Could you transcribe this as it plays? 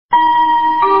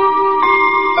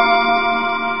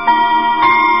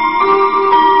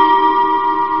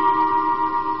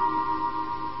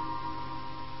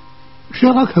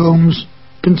Sherlock Holmes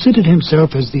considered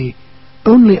himself as the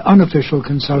only unofficial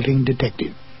consulting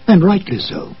detective, and rightly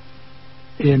so.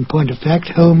 In point of fact,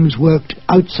 Holmes worked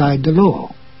outside the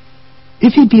law.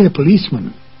 If he'd been a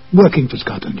policeman working for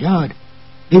Scotland Yard,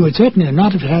 he would certainly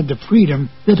not have had the freedom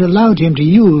that allowed him to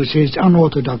use his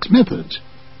unorthodox methods.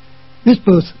 This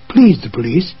both pleased the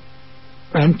police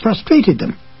and frustrated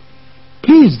them.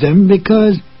 Pleased them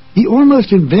because he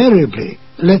almost invariably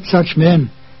let such men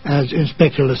as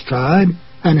Inspector Lestrade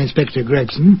and Inspector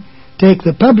Gregson take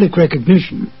the public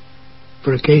recognition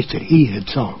for a case that he had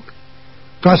solved.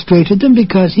 Frustrated them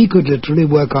because he could literally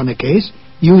work on a case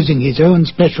using his own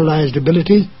specialized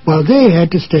abilities while they had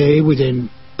to stay within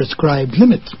prescribed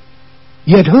limits.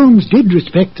 Yet Holmes did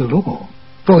respect the law,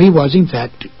 for he was in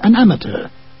fact an amateur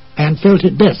and felt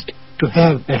it best to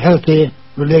have a healthy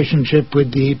relationship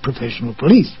with the professional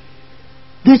police.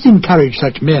 This encouraged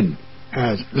such men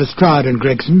as Lestrade and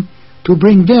Gregson to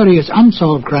bring various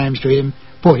unsolved crimes to him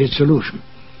for his solution.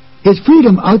 His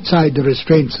freedom outside the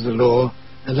restraints of the law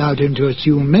allowed him to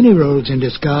assume many roles in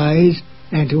disguise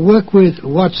and to work with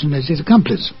Watson as his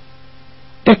accomplice.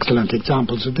 Excellent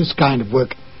examples of this kind of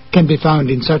work can be found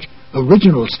in such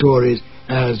original stories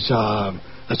as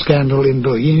A Scandal in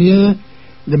Bohemia,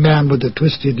 The Man with the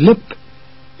Twisted Lip,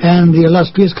 and The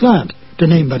Illustrious Client, to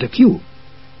name but a few.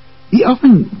 He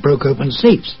often broke open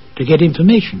safes to get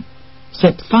information,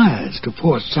 set fires to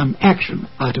force some action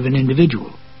out of an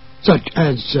individual, such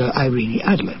as Irene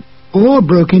Adler, or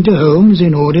broke into homes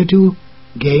in order to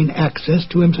gain access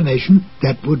to information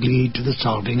that would lead to the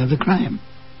solving of the crime.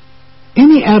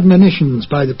 Any admonitions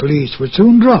by the police were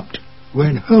soon dropped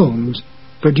when Holmes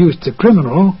produced the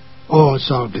criminal or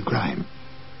solved the crime.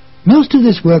 Most of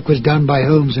this work was done by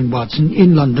Holmes and Watson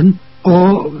in London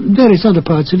or various other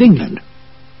parts of England.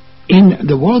 In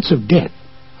The Waltz of Death,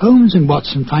 Holmes and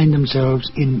Watson find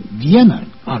themselves in Vienna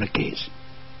on a case.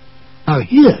 Now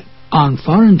here, on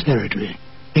foreign territory,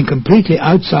 and completely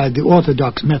outside the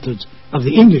orthodox methods of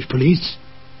the English police,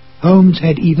 Holmes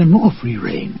had even more free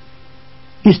rein.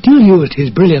 He still used his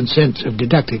brilliant sense of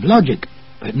deductive logic,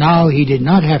 but now he did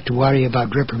not have to worry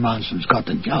about reprimands from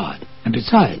Scotland Yard. And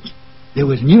besides, there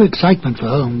was new excitement for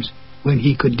Holmes when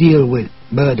he could deal with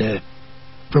murder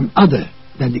from other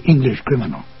than the English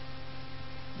criminal.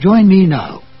 Join me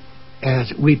now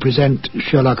as we present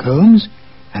Sherlock Holmes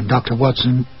and Dr.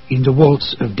 Watson in The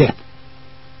Waltz of Death.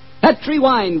 Petri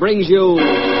Wine brings you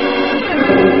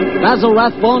Basil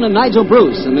Rathbone and Nigel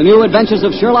Bruce in the new adventures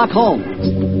of Sherlock Holmes.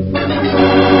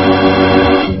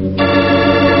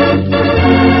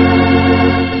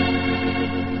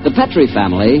 The Petri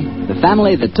family, the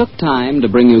family that took time to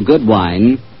bring you good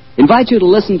wine, invite you to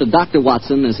listen to Dr.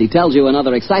 Watson as he tells you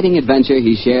another exciting adventure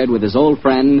he shared with his old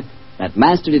friend, that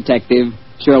master detective,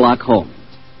 Sherlock Holmes.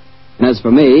 And as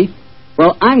for me,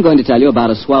 well, I'm going to tell you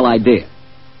about a swell idea.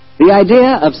 The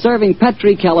idea of serving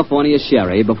Petri California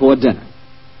sherry before dinner.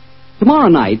 Tomorrow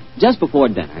night, just before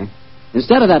dinner,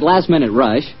 instead of that last-minute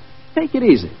rush, take it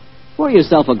easy. Pour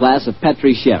yourself a glass of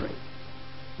Petri sherry.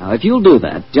 Now, if you'll do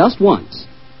that just once,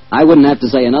 I wouldn't have to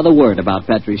say another word about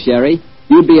Petri sherry.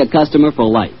 You'd be a customer for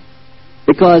life.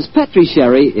 Because Petri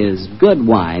sherry is good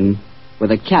wine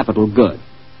with a capital good.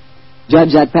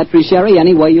 Judge that Petri sherry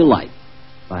any way you like.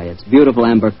 By its beautiful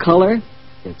amber color,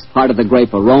 its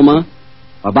heart-of-the-grape aroma,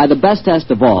 or by the best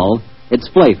test of all, its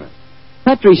flavor.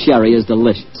 Petri sherry is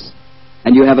delicious.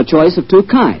 And you have a choice of two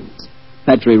kinds,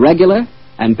 Petri regular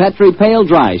and Petri pale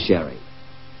dry sherry.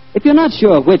 If you're not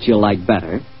sure which you'll like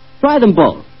better, try them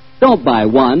both. Don't buy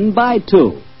one, buy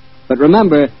two. But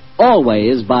remember,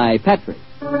 always buy Petri.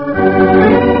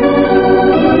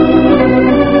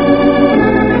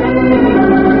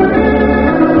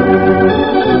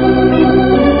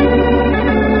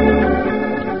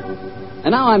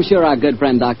 And now I'm sure our good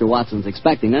friend Dr. Watson's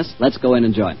expecting us. Let's go in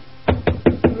and join him.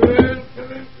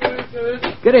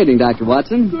 Good evening, Dr.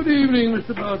 Watson. Good evening,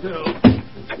 Mr. Bartell.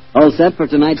 All set for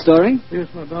tonight's story? Yes,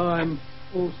 my boy, I'm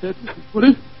all set, Mr. Fuller.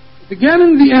 It began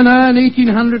in Vienna in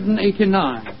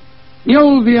 1889. The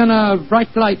old Vienna of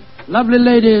bright light, lovely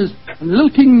ladies, and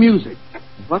lilting music.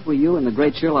 What were you and the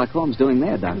great Sherlock Holmes doing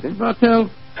there, Doctor? Mr. Bartell,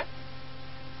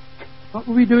 what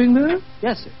were we doing there?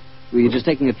 Yes, sir. Were you just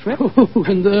taking a trip? Oh,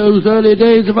 in those early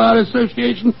days of our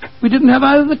association, we didn't have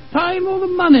either the time or the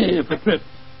money for trips.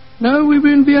 No, we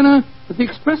were in Vienna at the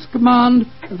express command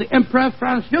of the Emperor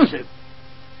Franz Joseph.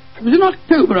 It was in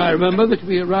October, I remember, that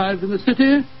we arrived in the city,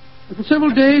 and for several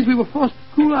days we were forced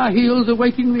to cool our heels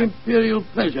awaiting the imperial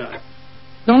pleasure.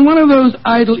 And on one of those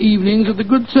idle evenings, at the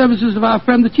good services of our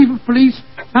friend the Chief of Police,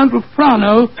 Count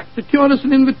Frano, secured us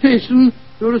an invitation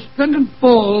to a resplendent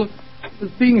ball that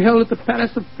was being held at the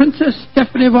palace of Princess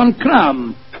Stephanie von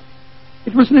Kram.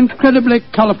 It was an incredibly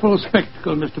colourful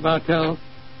spectacle, Mr. Bartell.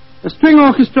 The string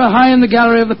orchestra high in the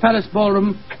gallery of the Palace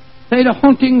Ballroom played a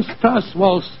haunting Strauss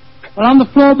waltz, while on the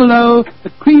floor below, the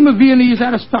cream of Viennese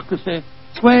aristocracy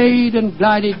swayed and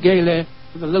glided gaily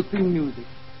to the lilting music.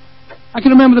 I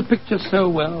can remember the picture so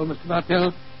well, Mr.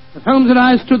 Bartell, that Holmes and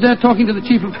I stood there talking to the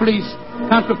chief of police,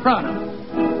 Count Rathbone.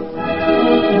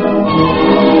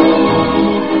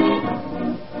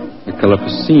 A colourful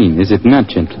scene, is it not,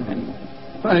 gentlemen?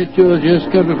 Right, George, yes,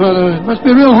 Count Rathbone. It must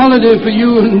be a real holiday for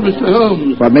you and Mr.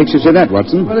 Holmes. What makes you say that,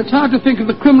 Watson? Well, it's hard to think of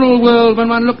the criminal world when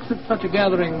one looks at such a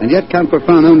gathering. And yet Count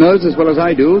Rathbone knows as well as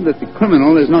I do that the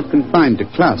criminal is not confined to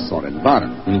class or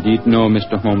environment. Indeed, no,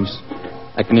 Mr. Holmes.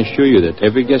 I can assure you that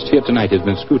every guest here tonight has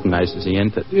been scrutinized as he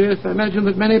entered. Yes, I imagine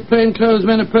that many plainclothes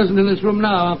men are present in this room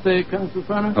now, aren't they, Count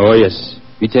Rathbone? Oh, yes.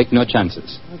 We take no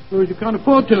chances. I suppose you can't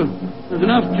afford to. There's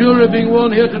enough jewelry being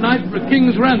worn here tonight for a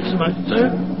king's ransom, I should say.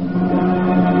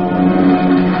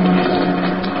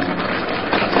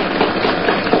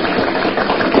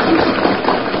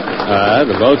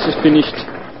 The waltz is finished.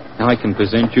 Now I can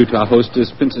present you to our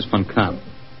hostess, Princess von Kram.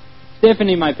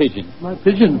 Stephanie, my pigeon. My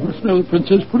pigeon must know the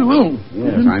princess pretty well.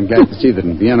 Yes, I'm glad to see that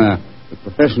in Vienna the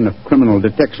profession of criminal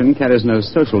detection carries no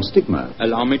social stigma.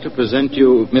 Allow me to present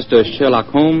you Mr. Sherlock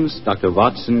Holmes, Dr.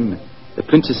 Watson, the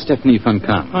Princess Stephanie von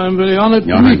Kram. I'm very honored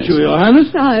Your to Highness. meet you, Your Highness.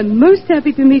 I'm most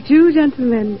happy to meet you,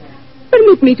 gentlemen.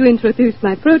 Permit me to introduce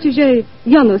my protege,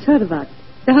 Janos Horvat,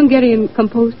 the Hungarian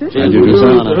composer.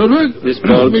 This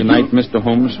ball tonight, Mr.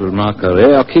 Holmes, will mark a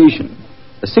rare occasion.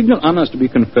 A signal honor is to be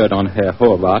conferred on Herr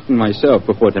Horvath and myself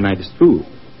before tonight is through.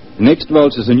 The next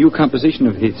waltz is a new composition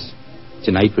of his.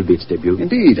 Tonight will be its debut.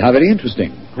 Indeed, how very interesting.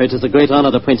 It is a great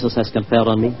honor the princess has conferred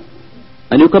on me.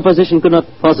 A new composition could not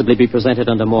possibly be presented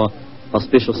under more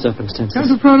auspicious circumstances.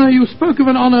 Count Rathbone, you spoke of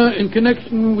an honor in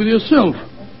connection with yourself.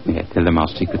 May I tell them our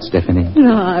secret, Stephanie?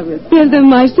 No, I will tell them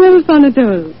myself,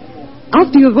 Anatole.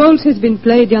 After your waltz has been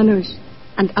played, Janos,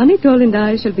 and Anatole and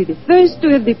I shall be the first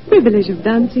to have the privilege of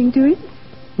dancing to it,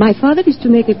 my father is to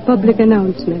make a public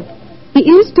announcement. He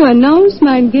is to announce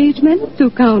my engagement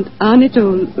to Count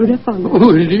Anatole Rathbone.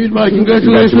 Oh, indeed, my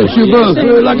congratulations to you both.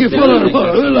 Lucky fellow.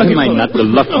 Lucky Am I fellow. not the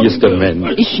luckiest of men?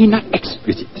 Is she not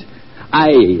exquisite?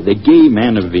 I, the gay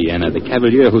man of Vienna, the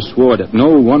cavalier who swore that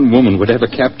no one woman would ever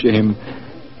capture him.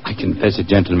 I confess it,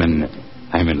 gentlemen,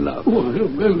 I'm in love.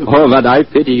 Oh, but I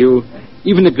pity you.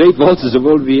 Even the great waltzes of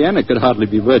old Vienna could hardly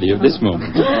be worthy of this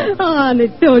moment. Ah,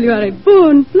 Anatole, you are a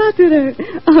born flatterer.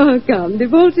 Oh, come, the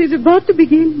waltz is about to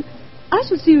begin. I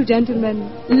shall see you gentlemen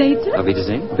later. Auf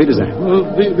Wiedersehen. Auf Wiedersehen.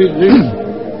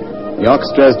 The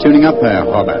orchestra is tuning up there,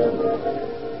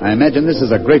 Horvath. I imagine this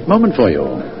is a great moment for you.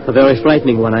 A very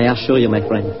frightening one, I assure you, my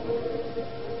friend.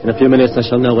 In a few minutes I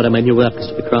shall know whether my new work is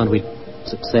to be crowned with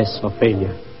success or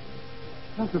failure.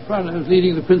 Count Rathbone is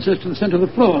leading the princess to the center of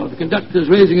the floor. The conductor is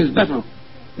raising his bottle.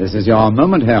 This is your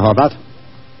moment, Herr Horvath.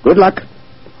 Good luck.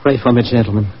 Pray for me,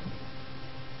 gentlemen.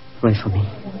 Pray for me.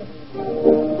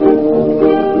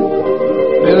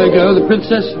 There they go, the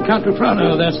princess and Count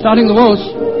Rathbone. They're starting the waltz.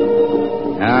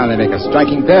 Ah, they make a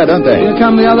striking pair, don't they? Here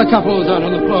come the other couples out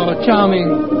on the floor. Charming.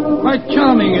 Quite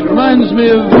charming. It reminds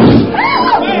me of...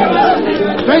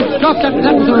 Great Scott, that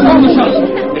was a revolver shot.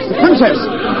 It's the princess.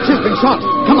 She's been shot.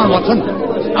 Come on, Watson.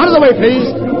 Out of the way, please.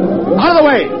 Out of the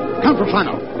way. Count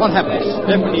Rathbone, what happens?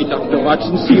 Stephanie, Dr.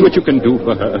 Watson, see what you can do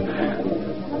for her.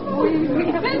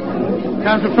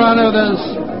 Count Rathbone,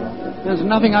 there's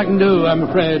nothing I can do, I'm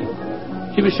afraid.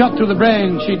 She was shot through the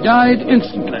brain. She died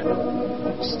instantly.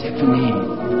 Stephanie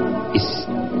is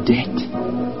dead.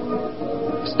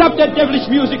 Stop that devilish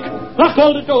music! Lock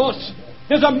all the doors!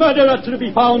 There's a murderer to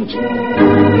be found!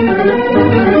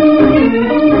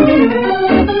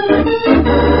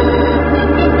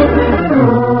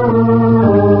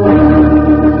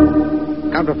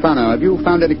 Count Rathbone, have you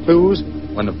found any clues?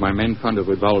 One of my men found a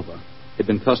revolver. It had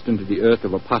been thrust into the earth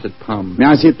of a potted palm. May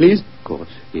I see it, please? Of course,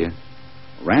 here.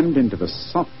 Rammed into the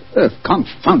soft earth.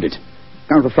 Confound it.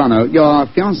 Count Rathbone, your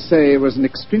fiancée was an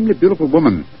extremely beautiful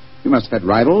woman. You must have had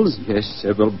rivals. Yes,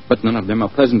 several, but none of them are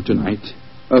present tonight.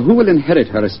 Who will inherit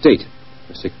her estate?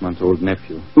 The 6-month-old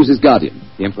nephew. Who's his guardian?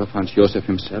 The Emperor Franz Joseph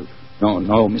himself.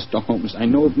 No, Mr. Holmes, I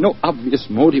know of no obvious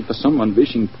motive for someone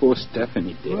wishing poor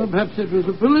Stephanie dead. Well, perhaps it was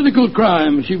a political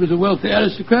crime. She was a wealthy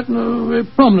aristocrat and a very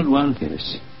prominent one.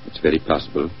 Yes, it's very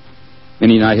possible.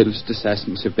 Many nihilist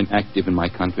assassins have been active in my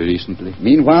country recently.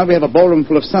 Meanwhile, we have a ballroom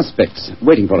full of suspects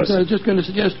waiting for us. So I was just going to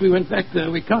suggest we went back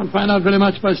there. We can't find out very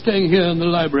much by staying here in the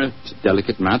library. It's a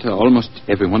delicate matter. Almost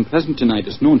everyone present tonight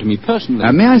is known to me personally.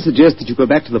 May I suggest that you go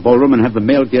back to the ballroom and have the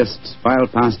male guests file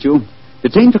past you?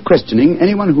 Detained for questioning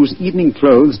anyone whose evening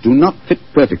clothes do not fit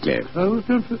perfectly. Clothes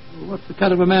don't fit? What's the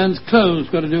cut of a man's clothes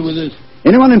got to do with this?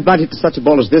 Anyone invited to such a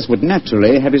ball as this would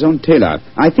naturally have his own tailor.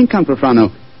 I think, Count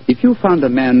Profano, if you found a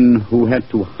man who had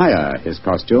to hire his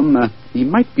costume, he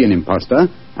might be an impostor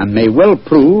and may well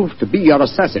prove to be your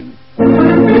assassin.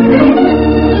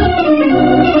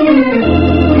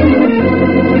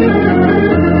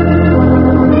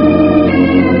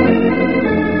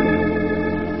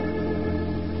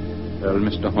 Well,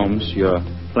 Mr. Holmes, your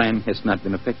plan has not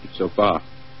been effective so far.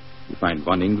 You find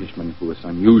one Englishman who is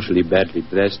unusually badly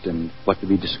dressed, and what do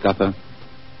we discover?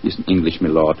 He's an English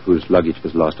milord whose luggage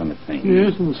was lost on the train.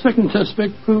 Yes, and the second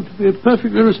suspect proved to be a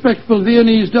perfectly respectable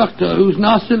Viennese doctor whose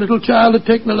nasty little child had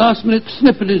taken a last-minute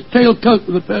snip at his tailcoat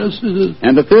with a pair of scissors.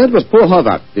 And the third was poor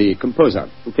Horvath, the composer,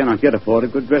 who cannot yet afford a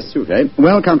good dress suit, eh?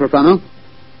 Well, Count Profano,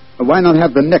 why not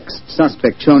have the next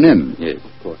suspect shown in? Yes,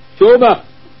 of course. Schober,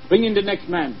 bring in the next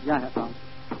man. Ja, Herr Frank.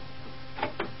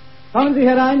 Kommen Sie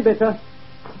herein, bitte.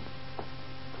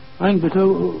 Einbitter,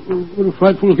 what a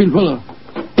frightful-looking fellow.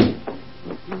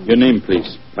 Your name,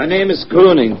 please. My name is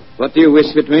Gruning. What do you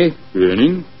wish with me?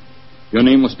 Gruning? Your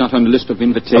name was not on the list of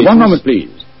invitations. One moment,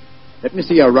 please. Let me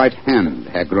see your right hand,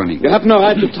 Herr Gruning. You have no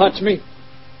right to touch me.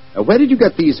 Where did you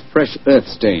get these fresh earth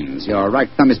stains? Your right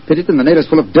thumb is pitted and the nail is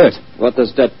full of dirt. What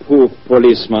does that poor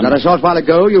policeman... Not a short while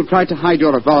ago, you tried to hide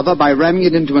your revolver by ramming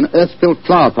it into an earth-filled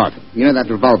flower pot. You know that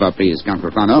revolver, please, Count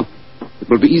Profano. It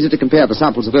will be easy to compare the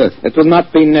samples of earth. It will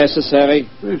not be necessary.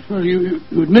 Well, you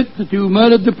admit that you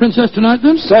murdered the princess tonight,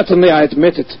 then? Certainly, I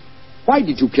admit it. Why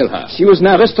did you kill her? She was an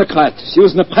aristocrat. She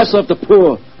was an oppressor of the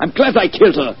poor. I'm glad I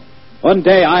killed her. One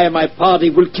day, I and my party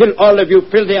will kill all of you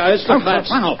filthy aristocrats.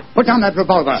 Profano, put down that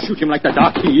revolver. Shoot him like the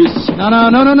dark he is. No,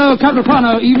 Count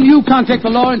Profano. Even you can't take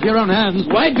the law into your own hands.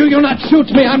 Why do you not shoot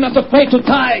me? I'm not afraid to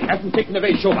die. Have him taken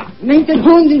away, Schober. Nehmt den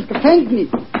Hund ins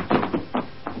Gefängnis.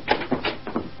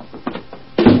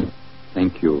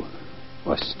 Thank you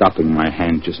for stopping my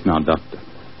hand just now, Doctor.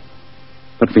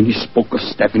 But when he spoke of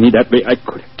Stephanie that way, I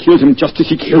could have killed him just as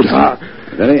he killed her.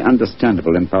 Very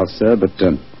understandable impulse, sir, but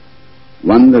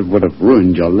one that would have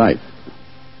ruined your life.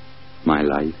 My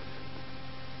life?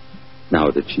 Now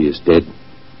that she is dead,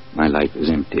 my life is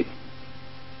empty.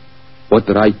 What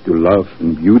right do love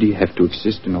and beauty have to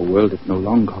exist in a world that no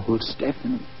longer holds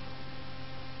Stephanie?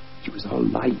 She was all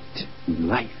light and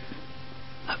life,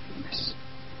 loveliness.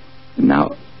 And now,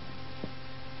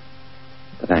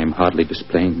 but I am hardly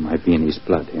displaying my Viennese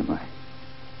blood, am I?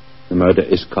 The murder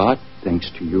is caught, thanks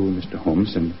to you, Mr.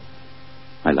 Holmes, and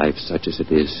my life, such as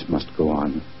it is, must go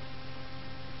on.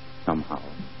 Somehow.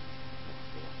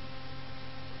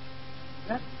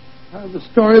 That's how the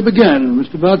story began,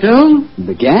 Mr. Bartell.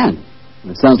 Began?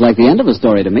 It sounds like the end of a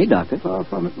story to me, Doctor. Far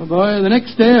from it, my boy. The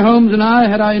next day, Holmes and I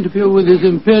had our interview with His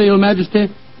Imperial Majesty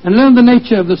and learned the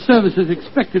nature of the services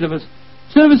expected of us.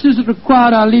 Services that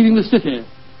required our leaving the city.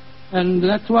 And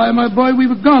that's why, my boy, we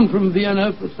were gone from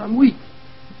Vienna for some weeks.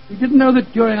 We didn't know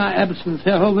that during our absence,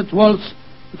 Herr Holbert's waltz,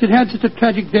 which had had such a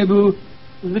tragic debut,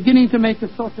 was beginning to make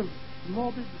a sort of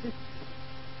morbid...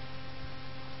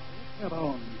 Herr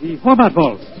Baron, the Horvath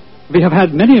Waltz. We have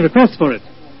had many requests for it.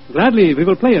 Gladly, we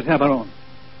will play it, Herr Baron.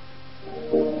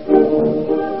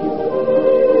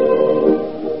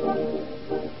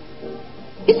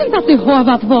 Isn't that the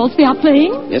Horvath Waltz they are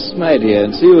playing? Yes, my dear,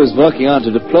 and see who is walking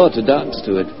onto the floor to dance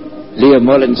to it. Leah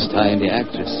Mollenstein, the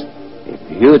actress. A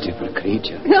beautiful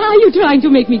creature. Are you trying to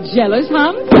make me jealous,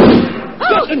 Hans?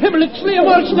 Gott in Himmel, it's Leah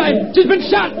Mollenstein! She's been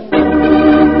shot!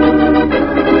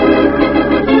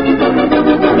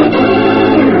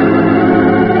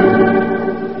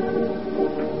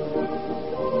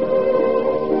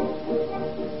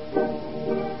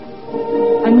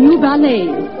 A new ballet,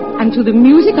 and to the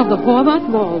music of the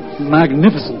Horvath Waltz.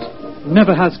 Magnificent.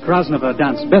 Never has Krasnova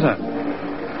danced better.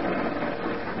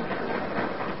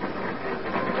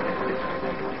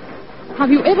 Have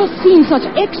you ever seen such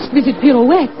exquisite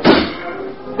pirouettes?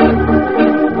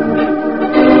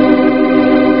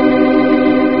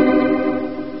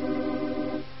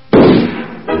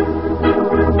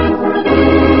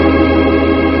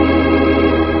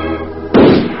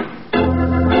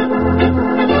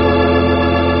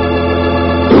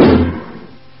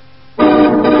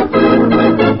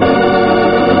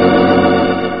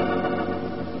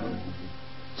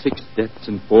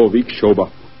 In 4 weeks,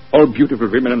 Schober. All beautiful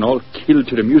women and all killed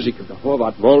to the music of the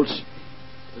Horvath Waltz.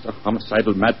 There's a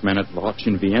homicidal madman at large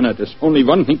in Vienna. There's only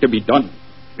one thing to be done.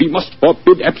 We must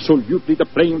forbid absolutely the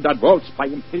playing of that waltz by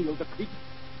imperial decree.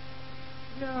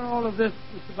 Hear all of this,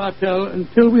 Mr. Bartell,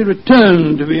 until we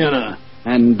return to Vienna.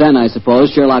 And then, I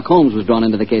suppose, Sherlock Holmes was drawn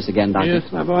into the case again, Doctor.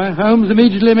 Yes, my boy. Holmes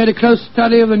immediately made a close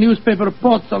study of the newspaper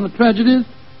reports on the tragedies,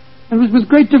 and it was with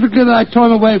great difficulty that I tore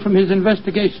him away from his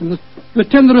investigations to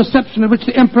attend the reception at which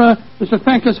the Emperor was to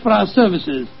thank us for our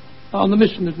services on the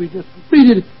mission that we just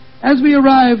completed. As we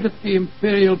arrived at the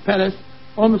Imperial Palace,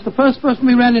 almost the first person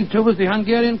we ran into was the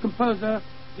Hungarian composer,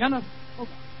 Janos.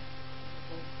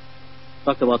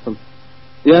 Dr. Watson,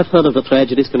 you have heard of the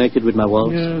tragedies connected with my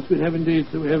waltz? Yes, we have indeed,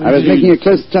 sir. We have I was indeed. making a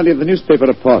close study of the newspaper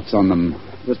reports on them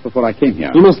just before I came here.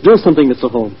 You must do something,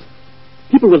 Mr. Holmes.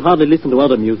 People will hardly listen to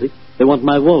other music. They want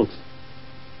my waltz.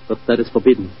 But that is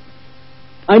forbidden.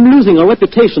 I'm losing a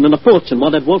reputation and a fortune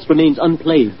while that waltz remains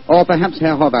unplayed. Or perhaps,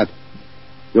 Herr Horvath,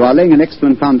 you are laying an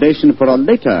excellent foundation for a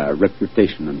later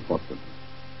reputation and fortune.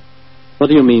 What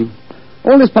do you mean?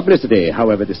 All this publicity,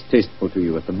 however distasteful to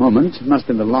you at the moment, must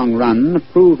in the long run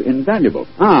prove invaluable.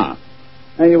 Ah,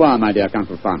 there you are, my dear Count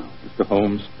Rufano. Mr.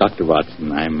 Holmes, Dr.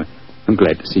 Watson, I'm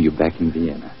glad to see you back in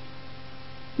Vienna.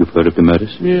 You've heard of the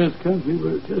murders? Yes, Count, we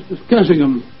were just discussing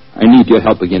them. I need your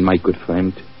help again, my good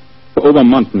friend. For over a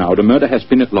month now, the murder has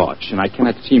been at large, and I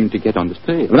cannot seem to get on the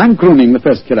trail. Well, I'm grooming the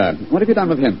first killer. What have you done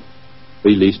with him?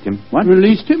 Released him. What?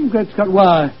 Released him? Great Scott,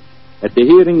 why? At the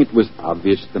hearing, it was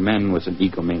obvious the man was an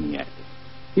egomaniac.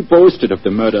 He boasted of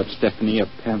the murder of Stephanie,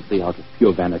 apparently out of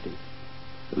pure vanity.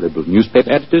 The liberal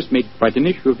newspaper editors made quite an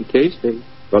issue of the case. They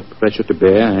brought pressure to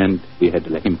bear, and we had to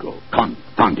let him go.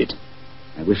 Confound it.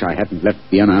 I wish I hadn't left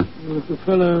Vienna. Well, if the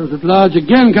fellow's at large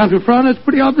again, Count Rufano, it's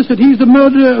pretty obvious that he's the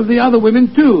murderer of the other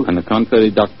women, too. On the contrary,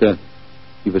 Doctor,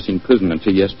 he was in prison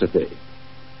until yesterday.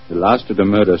 The last of the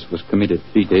murders was committed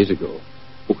 3 days ago.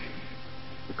 Oh,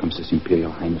 here comes His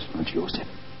Imperial Highness Franz Joseph.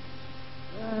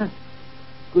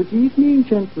 Good evening,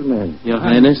 gentlemen. Your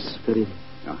Highness. Good evening.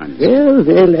 Your Highness.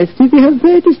 Well, I see we have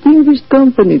very distinguished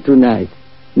company tonight.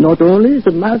 Not only is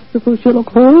the masterful Sherlock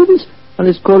Holmes and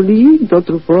his colleague,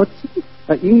 Dr. Watson,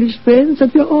 our English friends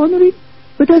that we are honoring,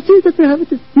 but I see that we have a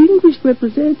distinguished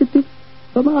representative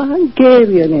from our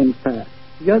Hungarian Empire,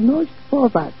 Janos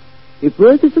Horvath. A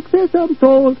worthy successor, I'm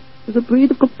told, is a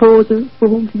breed of composers for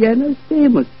whom Vienna is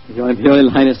famous. Your Imperial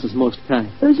Highness is most kind.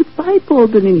 There's a pipe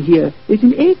organ in here. It's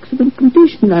in excellent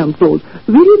condition, I am told.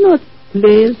 Will you not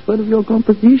play as one of your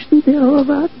compositions, Herr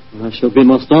Horvath? I shall be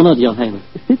most honored, Your Highness.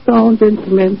 Sit down,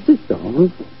 gentlemen, sit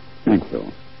down. Thank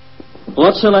you.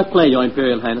 What shall I play, Your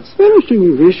Imperial Highness? Anything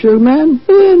you wish, young man.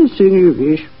 Anything you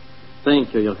wish.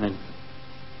 Thank you, Your Highness.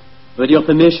 With your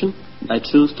permission, I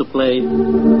choose to play...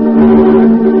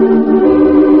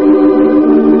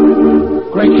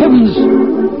 Great heavens!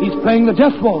 He's playing the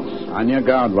death waltz. On your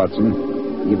guard, Watson.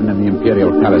 Even in the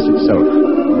Imperial Palace itself,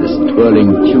 this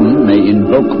twirling tune may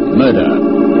invoke murder.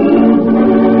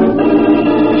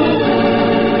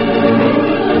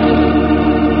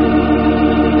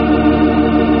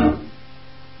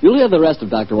 You'll hear the rest of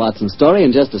Dr. Watson's story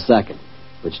in just a second,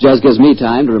 which just gives me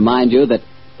time to remind you that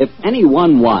if any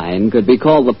one wine could be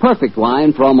called the perfect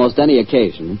wine for almost any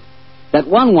occasion, that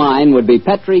one wine would be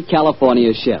Petri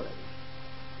California Sherry.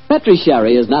 Petri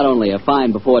Sherry is not only a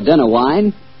fine before-dinner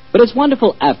wine, but it's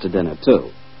wonderful after dinner, too.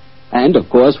 And, of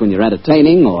course, when you're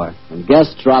entertaining or when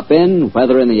guests drop in,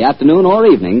 whether in the afternoon or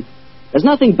evening, there's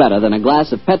nothing better than a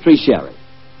glass of Petri Sherry.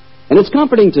 And it's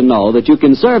comforting to know that you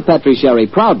can serve Petri Sherry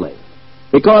proudly,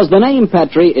 because the name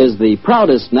Petri is the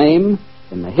proudest name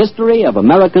in the history of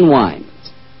American wines.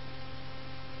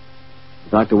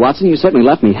 Dr. Watson, you certainly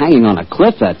left me hanging on a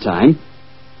cliff that time.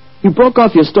 You broke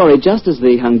off your story just as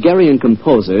the Hungarian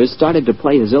composer started to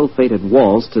play his ill-fated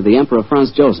waltz to the Emperor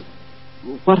Franz Joseph.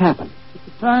 What happened? At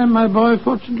the time, my boy,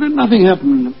 fortunately, nothing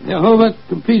happened. Jehovah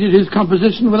completed his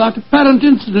composition without apparent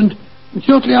incident, and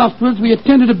shortly afterwards we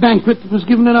attended a banquet that was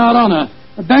given in our honor,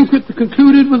 a banquet that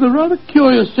concluded with a rather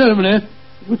curious ceremony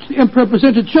in which the Emperor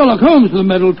presented Sherlock Holmes with a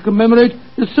medal to commemorate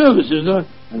his services.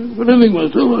 What everything was.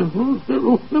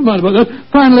 Never mind about that.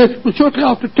 Finally, it was shortly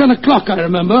after 10 o'clock, I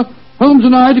remember. Holmes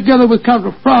and I, together with Count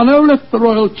Rufano, left the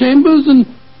royal chambers and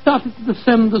started to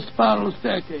descend the spiral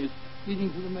staircase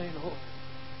leading to the main hall.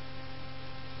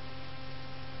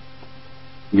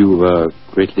 You were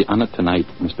greatly honored tonight,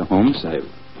 Mr. Holmes. I've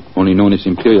only known His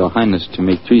Imperial Highness to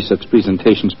make 3 such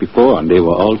presentations before, and they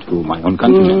were all to my own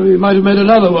countrymen. He might have made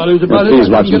another one. He was about Please,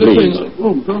 Watson, please.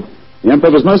 Oh, the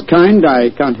Emperor was most kind. I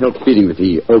can't help feeling that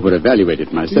he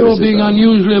over-evaluated my services. You're being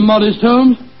unusually modest,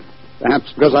 Holmes.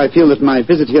 Perhaps because I feel that my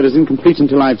visit here is incomplete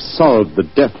until I've solved the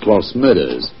death waltz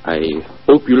murders. I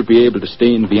hope you'll be able to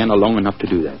stay in Vienna long enough to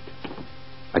do that.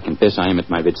 I confess I am at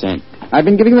my wit's end. I've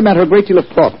been giving the matter a great deal of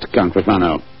thought, Count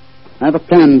Rufano. I have a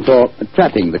plan for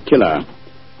trapping the killer.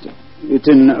 It's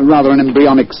in rather an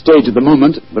embryonic stage at the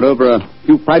moment, but over a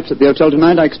few pipes at the hotel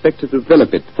tonight, I expect to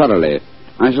develop it thoroughly.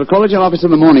 I shall call at your office in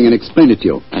the morning and explain it to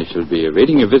you. I shall be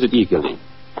awaiting your visit eagerly.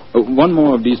 One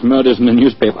more of these murders in the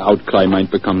newspaper outcry might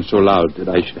become so loud that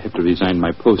I should have to resign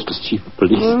my post as chief of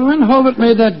police. When Hobart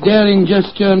made that daring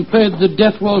gesture and played the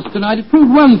death waltz tonight, it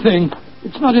proved one thing.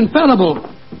 It's not infallible.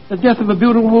 The death of a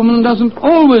beautiful woman doesn't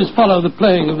always follow the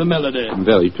playing of the melody.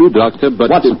 Very true, Doctor, but...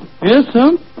 Watson. Yes,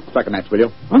 sir? Strike a match, will you?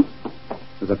 Huh?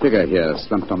 There's a figure here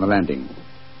slumped on the landing.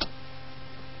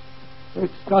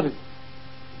 It's got it.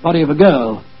 Body of a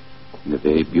girl. And a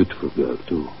very beautiful girl,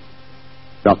 too.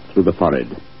 Shot through the forehead.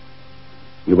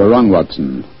 You were wrong,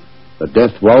 Watson. The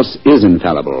death waltz is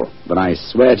infallible, but I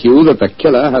swear to you that the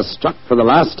killer has struck for the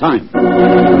last time.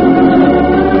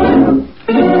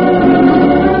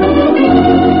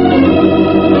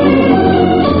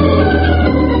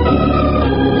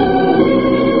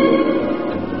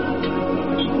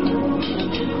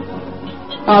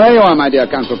 There you are, my dear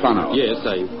Count Profanno. Yes,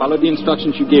 I followed the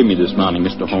instructions you gave me this morning,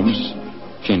 Mr. Holmes.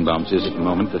 Schenbaum's is at the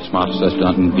moment the smartest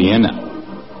restaurant in Vienna.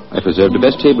 I've reserved the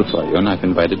best table for you, and I've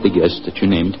invited the guests that you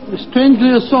named. A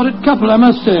strangely assorted couple, I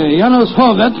must say. Janos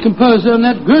Horvath, composer, and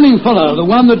that grinning fellow, the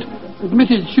one that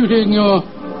admitted shooting your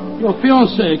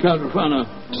fiancée, Count Profanno.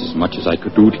 It's as much as I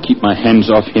could do to keep my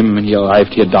hands off him when he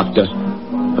arrived here, Doctor.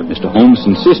 But Mr. Holmes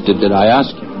insisted that I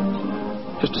ask him.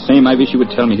 Just the same, I wish you would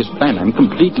tell me his plan. I'm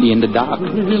completely in the dark.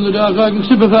 In the dark, I can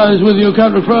sympathize with you,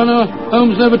 Count Profanno.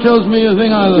 Holmes never tells me a thing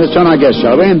either. Let's turn our guest,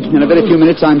 shall we? In a very few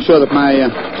minutes, I'm sure that my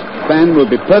plan will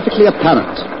be perfectly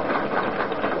apparent.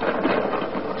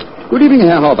 Good evening,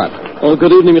 Herr Horvath. Oh,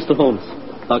 good evening, Mr. Holmes.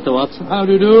 Dr. Watson. How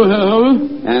do you do, Herr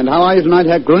Holmes? And how are you tonight,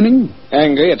 Herr Gröning?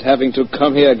 Angry at having to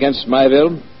come here against my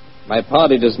will. My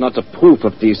party does not approve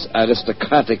of these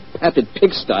aristocratic, padded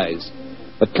pigsties.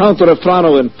 But Count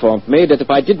Refrano informed me that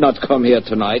if I did not come here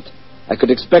tonight, I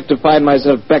could expect to find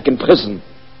myself back in prison.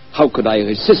 How could I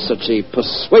resist such a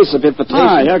persuasive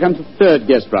invitation? Here comes the third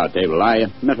guest for our table. I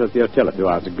met her at the hotel a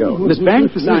few hours ago. Miss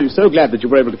Banks, I'm so glad that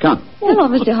you were able to come. Hello,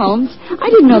 Mr. Holmes.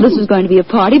 I didn't know this was going to be a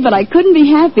party, but I couldn't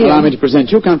be happier. Allow me to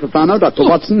present you, Count Profanno, Dr.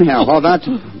 Watson, Herr Horvath,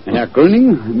 Herr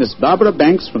Gröning, Miss Barbara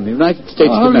Banks from the United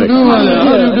States of America.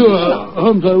 How do you do,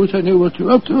 Holmes? I wish I knew what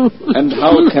you're up to. And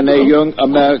how can a young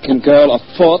American girl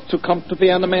afford to come to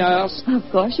Vienna, may I ask? Of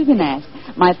course you can ask.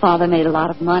 My father made a lot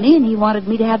of money, and he wanted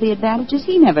me to have the advantages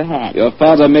he never had. Your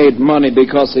father made money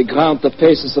because he ground the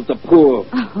faces of the poor.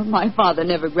 Oh, my father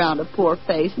never ground a poor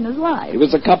face in his life. He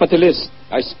was a capitalist.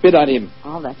 I spit on him.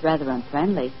 Oh, that's rather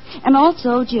unfriendly. And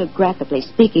also, geographically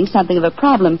speaking, something of a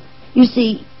problem. You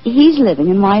see, he's living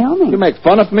in Wyoming. You make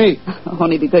fun of me?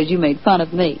 Only because you made fun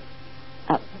of me.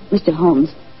 Mr. Holmes,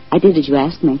 I did as you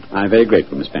asked me. I'm very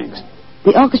grateful, Miss Banks.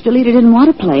 The orchestra leader didn't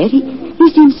want to play it.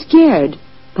 He seemed scared.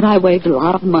 But I waved a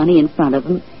lot of money in front of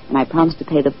him, and I promised to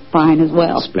pay the fine as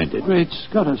well. Splendid. Great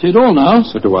Scott, I see it all now.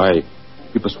 So do I.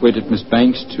 You persuaded Miss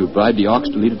Banks to bribe the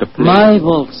orchestra leader to play. My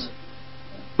waltz.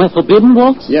 My forbidden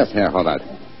waltz? Yes, Herr Horvath.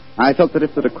 I felt that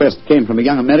if the request came from a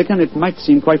young American, it might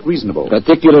seem quite reasonable.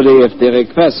 Particularly if the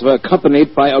request were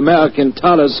accompanied by American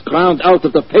dollars ground out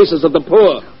of the faces of the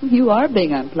poor. You are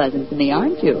being unpleasant to me,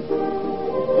 aren't you?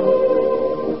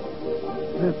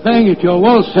 They're playing it, your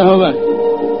waltz, however.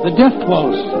 The death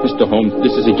waltz. Mr. Holmes,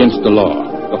 this is against the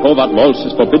law. The Horvath waltz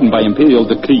is forbidden by imperial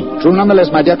decree. True, nonetheless,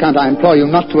 my dear Count, I implore you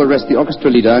not to arrest the orchestra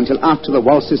leader until after the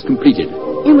waltz is completed.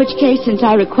 In which case, since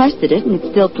I requested it and it's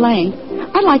still playing,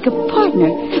 I'd like a partner.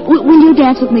 Will you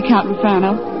dance with me, Count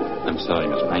Refrano? I'm sorry,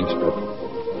 Miss Banks, but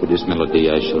for this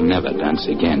melody I shall never dance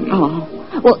again. Oh.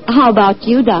 Well, how about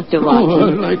you, Dr. Watson?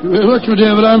 Oh, I'd like you very much,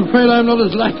 dear, but I'm afraid I'm not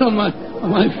as light on my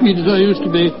feet as I used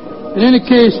to be. In any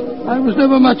case, I was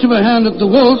never much of a hand at the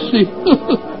waltz. The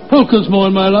polka's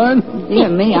more in my line. Dear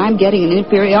me, I'm getting an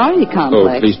inferiority complex.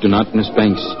 Oh, please do not, Miss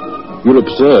Banks. You'll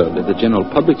observe that the general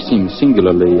public seems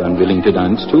singularly unwilling to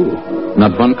dance, too.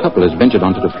 Not one couple has ventured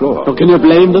onto the floor. How can you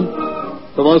blame them?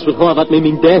 The waltz with Horvath may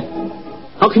mean death.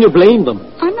 How can you blame them?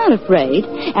 I'm not afraid.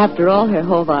 After all, Herr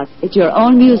Horvath, it's your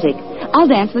own music. I'll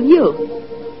dance with you.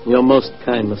 You're most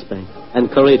kind, Miss Banks,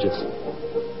 and courageous.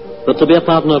 But to be a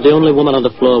partner of the only woman on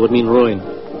the floor would mean ruin.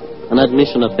 An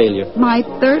admission of failure. My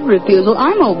third refusal.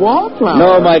 I'm a wallflower.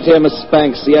 No, my dear Miss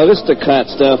Banks, the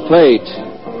aristocrats, they're afraid.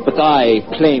 But I,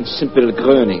 plain, simple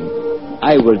Gröning,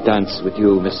 I will dance with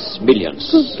you, Miss Millions.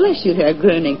 Oh, bless you, Herr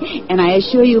Gröning. And I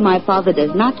assure you my father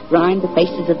does not grind the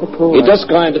faces of the poor. He does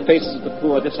grind the faces of the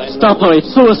poor, this I know. Stop her,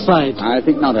 it's suicide. I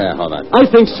think not, Herr Horvath. I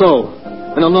think so.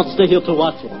 And I'll not stay here to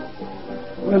watch it.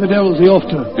 Where the devil's he off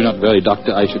to? Do not worry,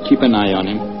 Doctor. I should keep an eye on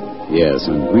him. Yes,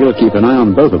 and we'll keep an eye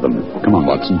on both of them. Come on,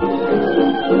 Watson.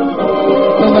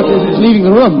 So much as he's leaving the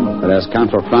room. Whereas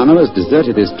Count Rafrano has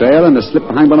deserted his trail and has slipped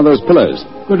behind one of those pillars.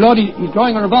 Good Lord, he's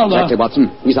drawing a revolver. Exactly, Watson.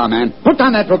 He's our man. Put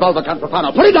down that revolver, Count Rafrano.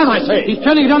 Put it down, I say. He's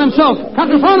turning it on himself. Count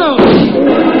Rafrano!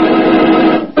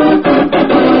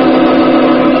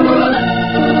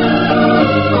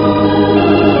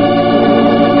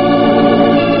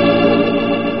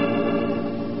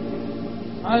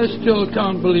 I still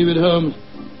can't believe it, Holmes.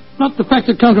 Not the fact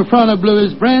that Count Rafrano blew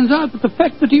his brains out, but the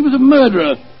fact that he was a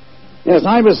murderer. Yes,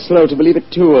 I was slow to believe it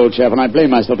too, old chap, and I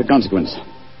blame myself for consequence.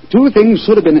 Two things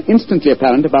should have been instantly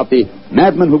apparent about the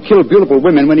madman who killed beautiful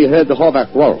women when he heard the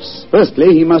Horvath waltz.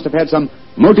 Firstly, he must have had some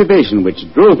motivation which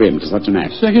drove him to such an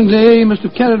act. Secondly, he must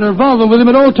have carried a revolver with him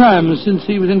at all times, since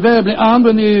he was invariably armed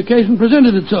when the occasion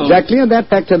presented itself. Exactly, and that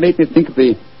factor made me think of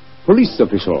the police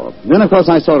official. Then, of course,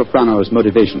 I saw Rafrano's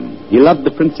motivation. He loved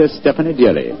the Princess Stephanie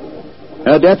dearly.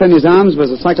 Her death in his arms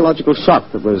was a psychological shock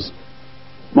that was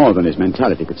more than his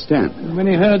mentality could stand. And when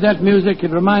he heard that music,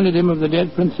 it reminded him of the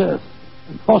dead princess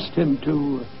and forced him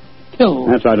to kill.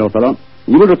 That's right, old fellow.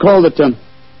 You will recall that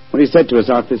what he said to us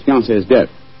after his fiancée's death.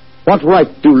 What right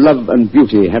do love and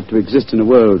beauty have to exist in a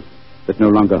world that no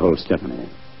longer holds Stephanie?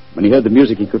 When he heard the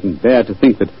music, he couldn't bear to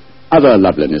think that other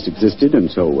loveliness existed, and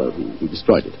so, well, he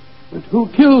destroyed it. But who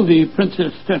killed the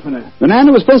Princess Stephanie? The man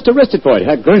who was first arrested for it,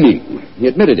 Herr Gröning. He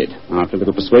admitted it. After a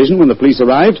little persuasion, when the police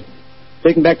arrived,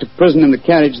 taken back to prison in the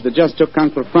carriage that just took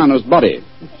Count Rafrano's body.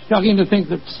 It's shocking to think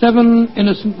that 7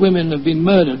 innocent women have been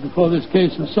murdered before this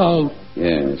case is solved.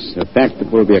 Yes, a fact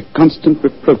that will be a constant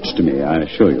reproach to me, I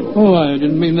assure you. Oh, I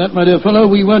didn't mean that, my dear fellow.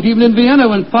 We weren't even in Vienna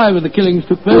when 5 of the killings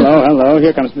took place. Hello.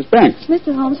 Here comes Miss Banks.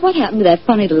 Mr. Holmes, what happened to that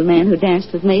funny little man who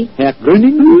danced with me? Herr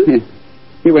Gröning?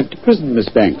 He went to prison, Miss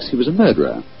Banks. He was a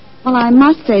murderer. Well, I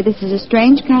must say this is a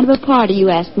strange kind of a party you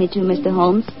asked me to, Mr.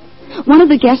 Holmes. One of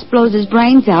the guests blows his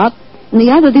brains out, and the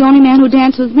other, the only man who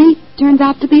danced with me, turns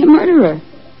out to be a murderer.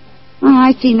 Oh,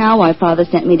 I see now why Father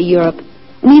sent me to Europe.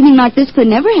 An evening like this could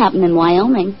never happen in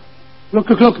Wyoming. Look.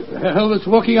 Helvet's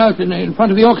walking out in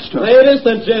front of the orchestra. Ladies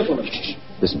and gentlemen. Shh.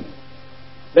 Listen.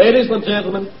 Ladies and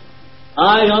gentlemen,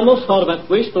 I, Arnold Horvath,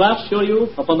 wish to assure you,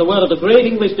 upon the word of the great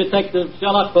English detective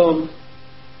Sherlock Holmes,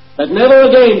 that never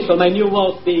again shall my new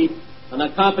waltz be an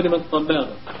accompaniment for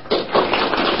murder.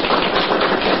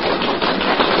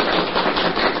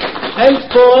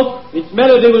 Henceforth, its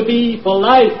melody will be for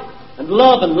life and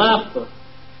love and laughter.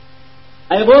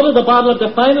 I have ordered a bottle of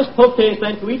the finest Potay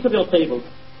sent to each of your tables.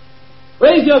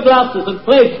 Raise your glasses and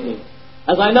pledge me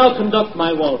as I now conduct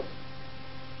my waltz.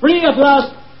 Free at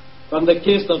last from the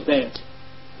kiss of death.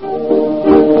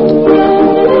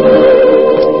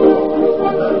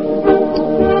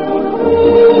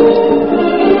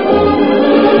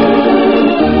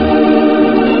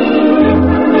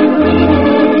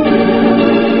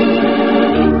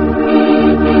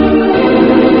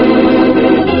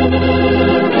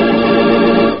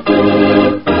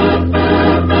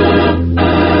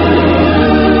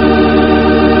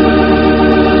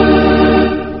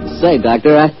 Say,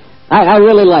 Doctor, I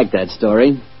really like that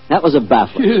story. That was a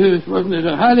baffler. Yes, wasn't it?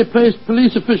 A highly placed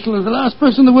police official is the last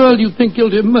person in the world you'd think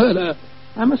guilty of murder.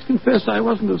 I must confess I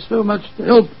wasn't of so much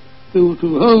help to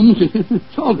Holmes in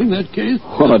solving that case.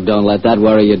 Oh, don't let that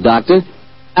worry you, Doctor.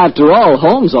 After all,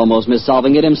 Holmes almost missed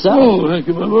solving it himself. Oh, thank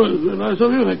you, my boy. Nice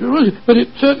of you, thank you. But it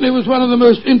certainly was one of the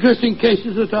most interesting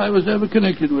cases that I was ever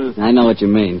connected with. I know what you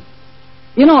mean.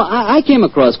 You know, I came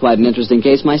across quite an interesting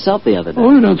case myself the other day.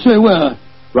 Oh, you don't say where?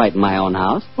 Right in my own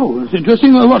house. Oh, that's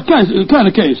interesting. What kind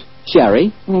of case?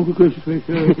 Sherry. Oh, for goodness sake.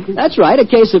 That's right, a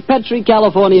case of Petri,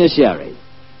 California sherry.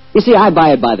 You see, I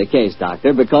buy it by the case,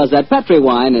 Doctor, because that Petri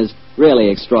wine is really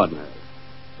extraordinary.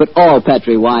 But all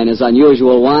Petri wine is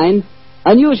unusual wine,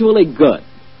 unusually good,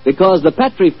 because the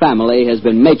Petri family has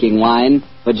been making wine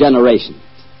for generations.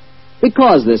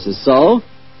 Because this is so,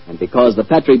 and because the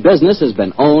Petri business has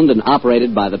been owned and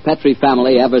operated by the Petri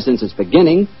family ever since its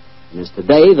beginning, and is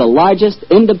today the largest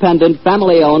independent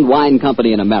family-owned wine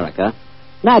company in America,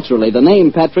 naturally the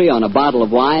name Petri on a bottle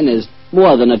of wine is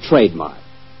more than a trademark.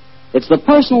 It's the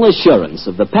personal assurance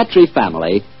of the Petri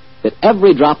family that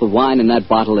every drop of wine in that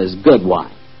bottle is good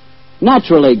wine.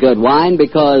 Naturally good wine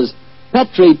because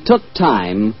Petri took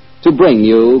time to bring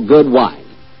you good wine.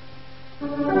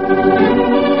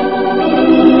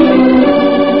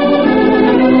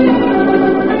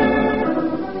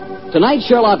 Tonight's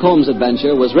Sherlock Holmes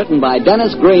adventure was written by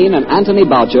Dennis Green and Anthony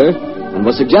Boucher and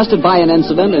was suggested by an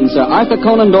incident in Sir Arthur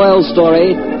Conan Doyle's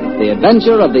story, The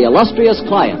Adventure of the Illustrious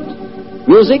Client.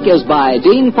 Music is by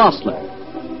Dean Fostler.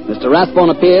 Mr.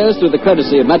 Rathbone appears through the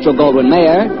courtesy of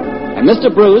Metro-Goldwyn-Mayer, and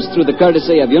Mr. Bruce through the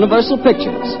courtesy of Universal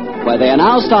Pictures, where they are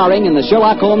now starring in the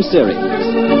Sherlock Holmes series.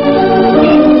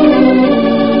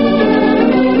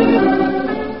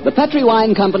 The Petri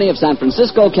Wine Company of San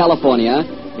Francisco, California,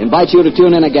 invites you to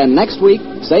tune in again next week,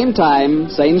 same time,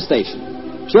 same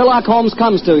station. Sherlock Holmes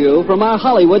comes to you from our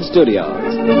Hollywood studios.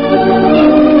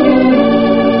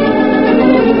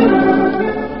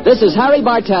 This is Harry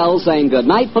Bartell saying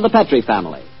goodnight for the Petri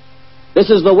family. This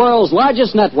is the world's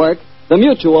largest network, the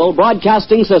Mutual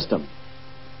Broadcasting System.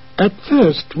 At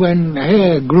first, when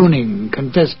Herr Gruning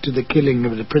confessed to the killing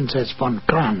of the Princess von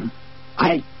Kran,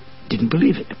 I didn't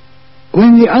believe it.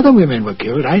 When the other women were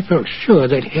killed, I felt sure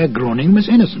that Herr Gruning was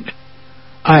innocent.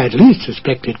 I at least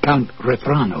suspected Count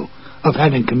Refrano of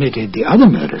having committed the other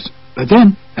murders. But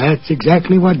then, that's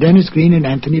exactly what Dennis Green and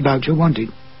Anthony Boucher wanted,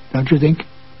 don't you think?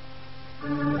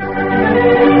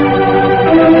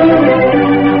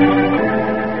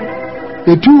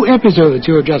 The two episodes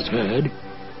you have just heard,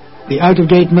 The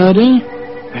Out-of-Date Murder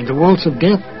and The Waltz of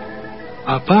Death,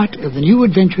 are part of the new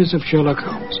adventures of Sherlock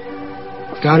Holmes,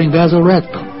 starring Basil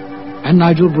Rathbone and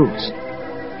Nigel Bruce,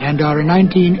 and are a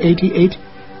 1988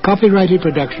 copyrighted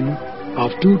production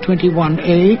of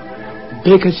 221A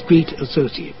Baker Street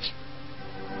Associates.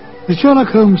 The Sherlock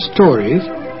Holmes stories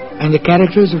and the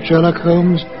characters of Sherlock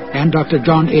Holmes and Dr.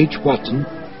 John H. Watson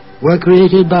were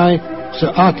created by Sir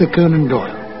Arthur Conan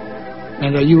Doyle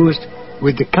and are used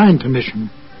with the kind permission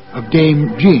of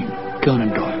Dame Jean Conan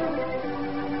Doyle.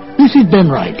 This is Ben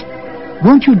Wright.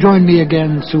 Won't you join me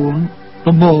again soon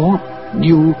for more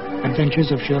new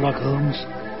adventures of Sherlock Holmes?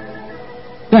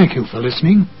 Thank you for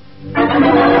listening.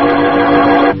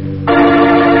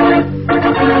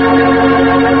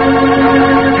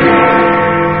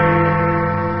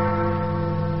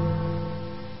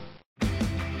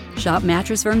 Shop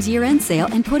Mattress Firm's year-end sale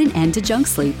and put an end to junk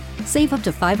sleep. Save up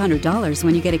to $500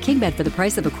 when you get a king bed for the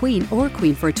price of a queen or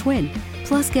queen for a twin.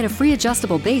 Plus, get a free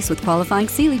adjustable base with qualifying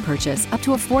Sealy purchase up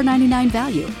to a $4.99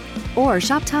 value. Or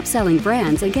shop top-selling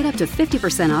brands and get up to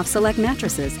 50% off select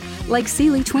mattresses, like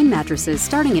Sealy Twin mattresses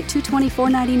starting at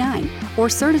 $224.99 or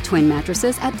Serta Twin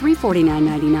mattresses at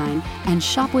 $349.99. And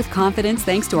shop with confidence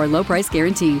thanks to our low price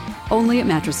guarantee. Only at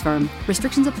Mattress Firm.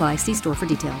 Restrictions apply. See store for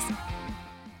details.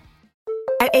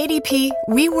 At ADP,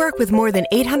 we work with more than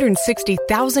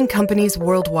 860,000 companies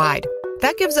worldwide.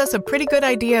 That gives us a pretty good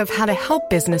idea of how to help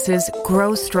businesses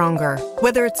grow stronger.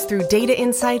 Whether it's through data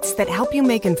insights that help you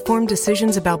make informed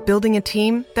decisions about building a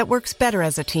team that works better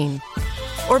as a team,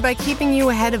 or by keeping you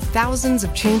ahead of thousands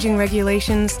of changing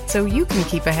regulations so you can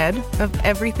keep ahead of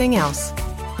everything else.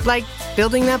 Like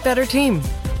building that better team.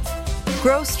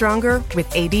 Grow stronger with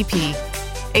ADP.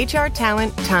 HR,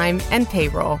 talent, time, and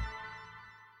payroll.